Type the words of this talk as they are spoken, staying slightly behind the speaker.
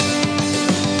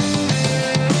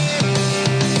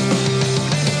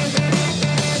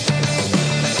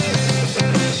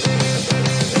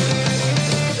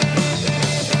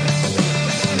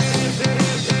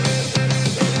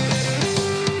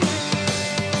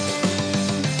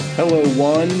Hello,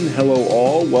 one. Hello,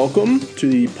 all. Welcome to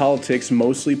the Politics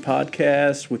Mostly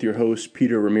podcast with your host,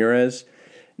 Peter Ramirez.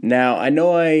 Now, I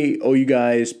know I owe you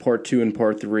guys part 2 and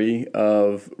part 3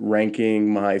 of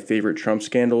ranking my favorite Trump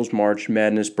scandals, March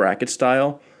Madness bracket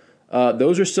style.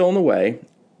 Those are still in the way,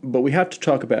 but we have to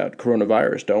talk about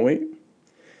coronavirus, don't we?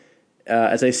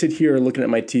 As I sit here looking at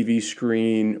my TV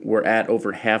screen, we're at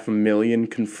over 500,000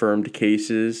 confirmed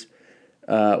cases.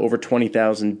 Over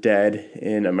 20,000 dead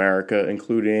in America,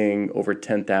 including over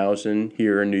 10,000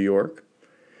 here in New York.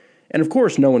 And of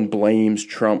course, no one blames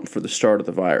Trump for the start of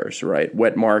the virus, right?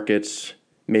 Wet markets,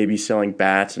 maybe selling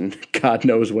bats, and God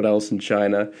knows what else in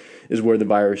China is where the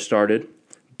virus started.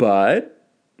 But,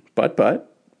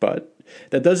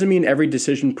 that doesn't mean every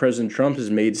decision President Trump has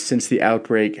made since the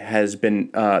outbreak has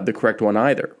been the correct one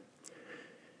either.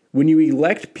 When you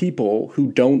elect people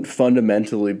who don't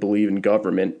fundamentally believe in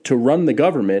government to run the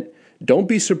government, don't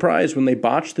be surprised when they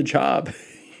botch the job,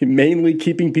 mainly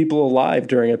keeping people alive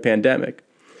during a pandemic.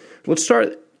 Let's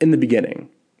start in the beginning.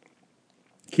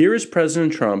 Here is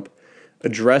President Trump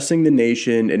addressing the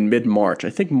nation in mid-March, I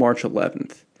think March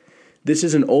 11th. This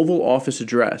is an Oval Office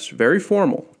address, very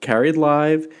formal, carried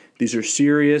live. These are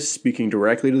serious, speaking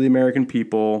directly to the American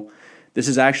people. This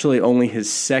is actually only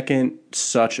his second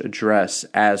such address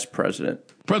as president.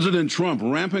 President Trump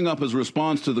ramping up his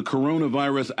response to the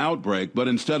coronavirus outbreak, but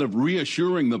instead of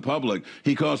reassuring the public,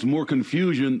 he caused more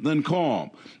confusion than calm.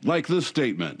 Like this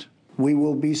statement. We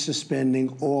will be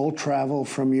suspending all travel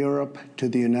from Europe to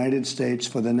the United States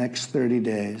for the next 30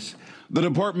 days. The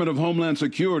Department of Homeland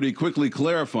Security quickly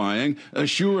clarifying,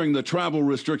 assuring the travel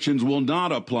restrictions will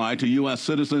not apply to U.S.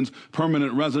 citizens,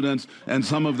 permanent residents, and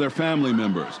some of their family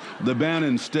members. The ban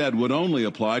instead would only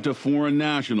apply to foreign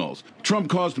nationals. Trump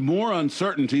caused more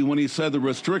uncertainty when he said the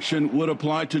restriction would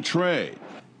apply to trade.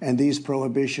 And these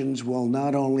prohibitions will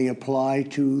not only apply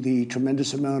to the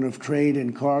tremendous amount of trade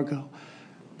and cargo,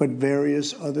 but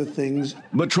various other things.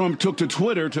 But Trump took to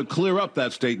Twitter to clear up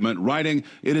that statement, writing,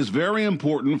 "It is very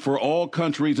important for all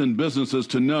countries and businesses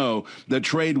to know that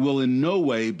trade will in no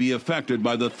way be affected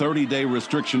by the 30-day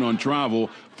restriction on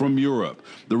travel from Europe.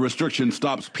 The restriction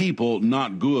stops people,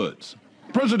 not goods."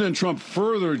 President Trump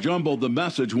further jumbled the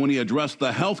message when he addressed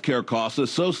the health care costs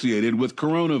associated with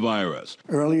coronavirus.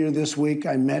 Earlier this week,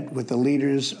 I met with the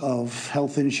leaders of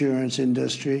health insurance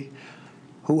industry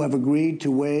who have agreed to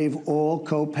waive all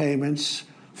co-payments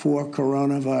for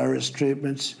coronavirus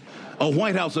treatments. A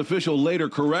White House official later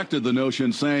corrected the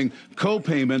notion, saying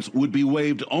co-payments would be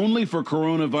waived only for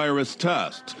coronavirus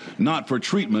tests, not for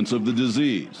treatments of the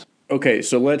disease. Okay,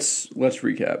 so let's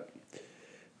recap.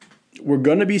 We're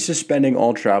going to be suspending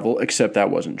all travel, except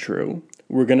that wasn't true.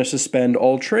 We're going to suspend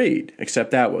all trade, except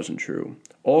that wasn't true.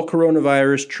 All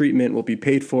coronavirus treatment will be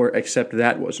paid for, except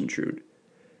that wasn't true.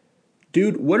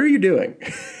 Dude, what are you doing?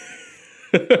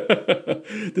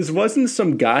 This wasn't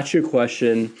some gotcha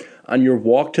question on your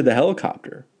walk to the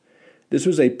helicopter. This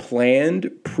was a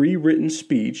planned, pre-written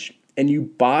speech, and you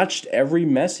botched every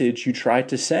message you tried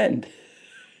to send.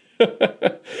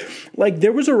 Like,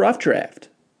 there was a rough draft.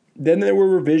 Then there were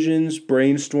revisions,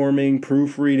 brainstorming,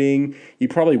 proofreading. You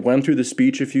probably went through the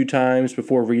speech a few times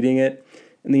before reading it.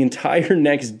 And the entire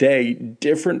next day,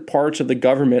 different parts of the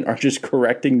government are just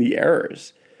correcting the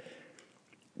errors.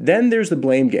 Then there's the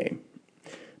blame game.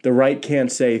 The right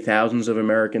can't say thousands of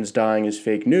Americans dying is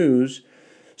fake news,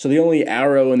 so the only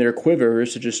arrow in their quiver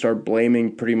is to just start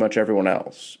blaming pretty much everyone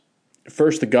else.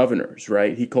 First, the governors,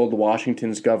 right? He called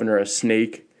Washington's governor a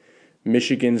snake,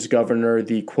 Michigan's governor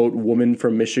the, quote, woman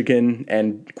from Michigan,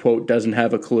 and, quote, doesn't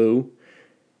have a clue.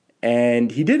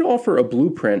 And he did offer a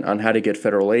blueprint on how to get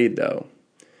federal aid, though.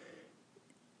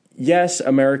 Yes,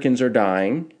 Americans are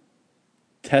dying.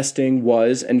 Testing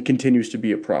was and continues to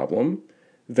be a problem.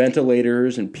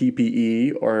 Ventilators and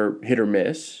PPE are hit or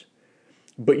miss.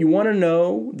 But you want to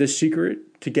know the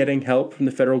secret to getting help from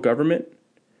the federal government?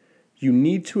 You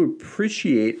need to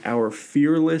appreciate our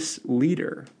fearless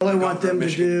leader. All I want them to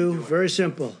do, very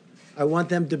simple, I want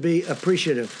them to be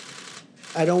appreciative.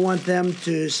 I don't want them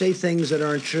to say things that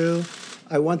aren't true.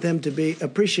 I want them to be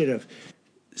appreciative.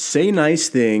 Say nice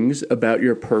things about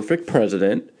your perfect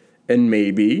president, and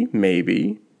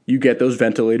maybe, you get those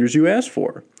ventilators you asked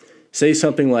for. Say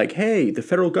something like, hey, the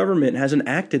federal government hasn't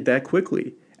acted that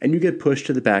quickly, and you get pushed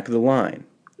to the back of the line.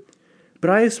 But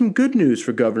I have some good news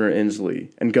for Governor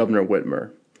Inslee and Governor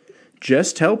Whitmer.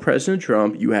 Just tell President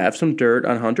Trump you have some dirt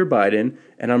on Hunter Biden,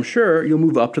 and I'm sure you'll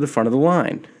move up to the front of the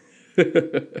line.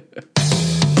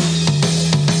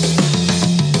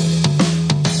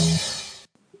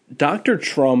 Dr.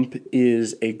 Trump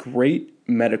is a great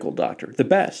medical doctor, the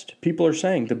best. People are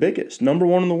saying the biggest, number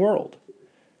one in the world.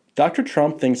 Dr.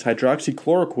 Trump thinks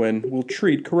hydroxychloroquine will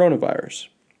treat coronavirus.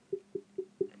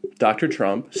 Dr.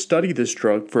 Trump studied this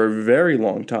drug for a very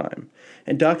long time,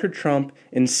 and Dr. Trump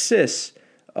insists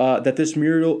that this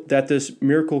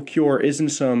miracle cure isn't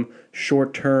some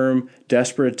short-term,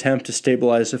 desperate attempt to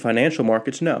stabilize the financial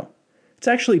markets. No, it's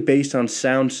actually based on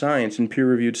sound science and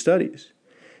peer-reviewed studies.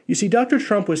 You see, Dr.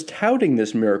 Trump was touting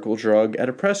this miracle drug at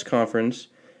a press conference,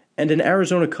 and an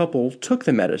Arizona couple took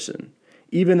the medicine,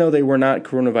 even though they were not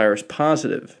coronavirus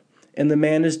positive, and the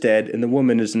man is dead and the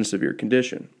woman is in severe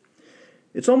condition.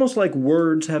 It's almost like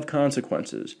words have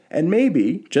consequences, and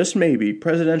maybe, just maybe,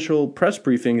 presidential press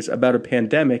briefings about a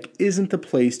pandemic isn't the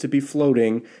place to be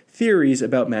floating theories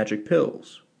about magic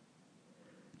pills.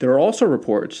 There are also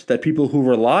reports that people who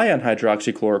rely on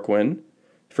hydroxychloroquine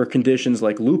for conditions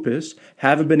like lupus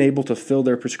haven't been able to fill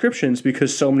their prescriptions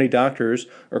because so many doctors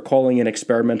are calling in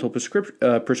experimental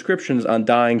prescriptions on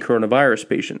dying coronavirus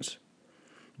patients.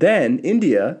 Then,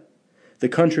 India, the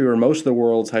country where most of the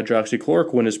world's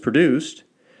hydroxychloroquine is produced,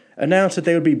 announced that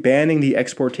they would be banning the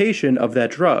exportation of that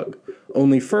drug,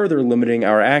 only further limiting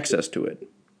our access to it.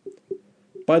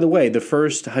 By the way, the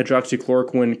first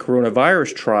hydroxychloroquine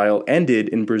coronavirus trial ended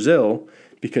in Brazil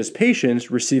because patients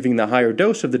receiving the higher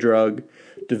dose of the drug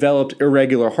developed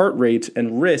irregular heart rates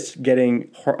and risked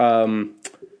getting heart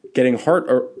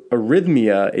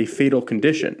arrhythmia, a fatal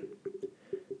condition.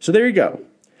 So there you go.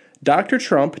 Dr.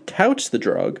 Trump touts the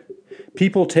drug.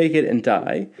 People take it and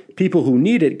die. People who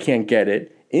need it can't get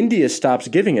it. India stops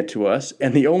giving it to us,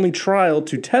 and the only trial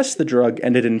to test the drug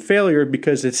ended in failure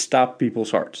because it stopped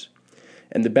people's hearts.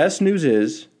 And the best news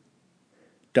is,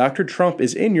 Dr. Trump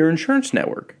is in your insurance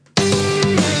network.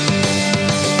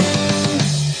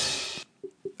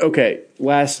 Okay,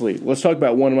 lastly, let's talk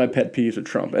about one of my pet peeves with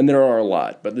Trump, and there are a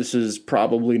lot, but this is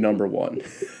probably number one.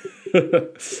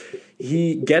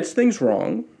 He gets things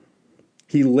wrong.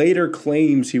 He later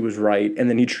claims he was right, and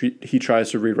then he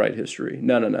tries to rewrite history.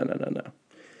 No.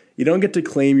 You don't get to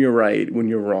claim you're right when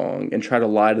you're wrong and try to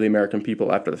lie to the American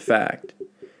people after the fact.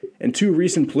 And two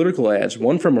recent political ads,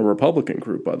 one from a Republican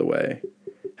group, by the way,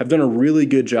 have done a really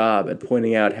good job at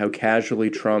pointing out how casually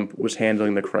Trump was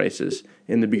handling the crisis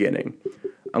in the beginning.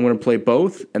 I'm going to play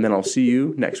both, and then I'll see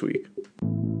you next week.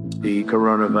 The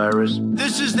coronavirus.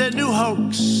 This is their new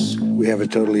hoax. We have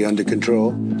it totally under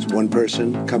control. It's one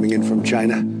person coming in from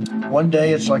China. One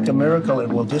day it's like a miracle. It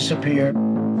will disappear.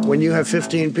 When you have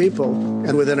 15 people,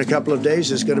 and within a couple of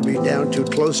days it's going to be down to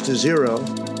close to zero,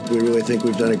 we really think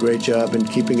we've done a great job in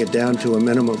keeping it down to a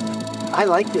minimum. I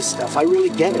like this stuff. I really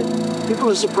get it. People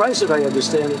are surprised that I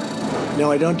understand it.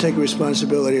 No, I don't take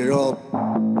responsibility at all.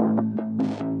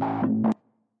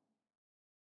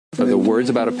 Are there words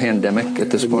about a pandemic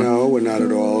at this point? No, we're not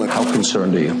at all. How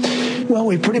concerned are you? Well,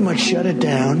 we pretty much shut it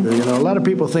down. You know, a lot of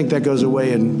people think that goes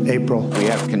away in April. We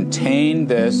have contained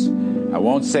this. I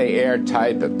won't say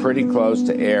airtight, but pretty close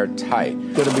to airtight.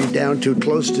 It's going to be down to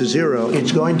close to zero.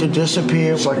 It's going to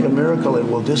disappear. It's like a miracle. It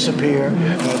will disappear.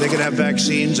 They're going to have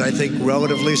vaccines, I think,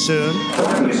 relatively soon.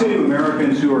 What can you say to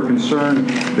Americans who are concerned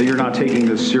that you're not taking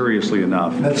this seriously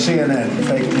enough? That's CNN,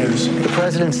 fake news. The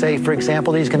president say, for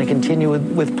example, that he's going to continue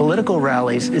with political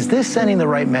rallies. Is this sending the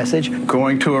right message?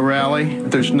 Going to a rally,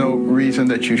 there's no reason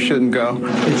that you shouldn't go.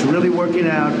 It's really working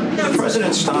out. The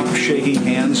president stopped shaking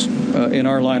hands. In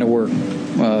our line of work,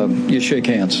 you shake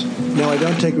hands. No, I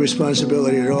don't take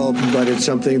responsibility at all, but it's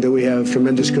something that we have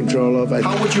tremendous control of.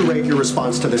 How would you rate your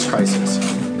response to this crisis?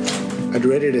 I'd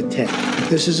rate it a 10.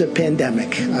 This is a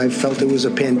pandemic. I felt it was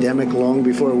a pandemic long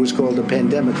before it was called a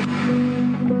pandemic.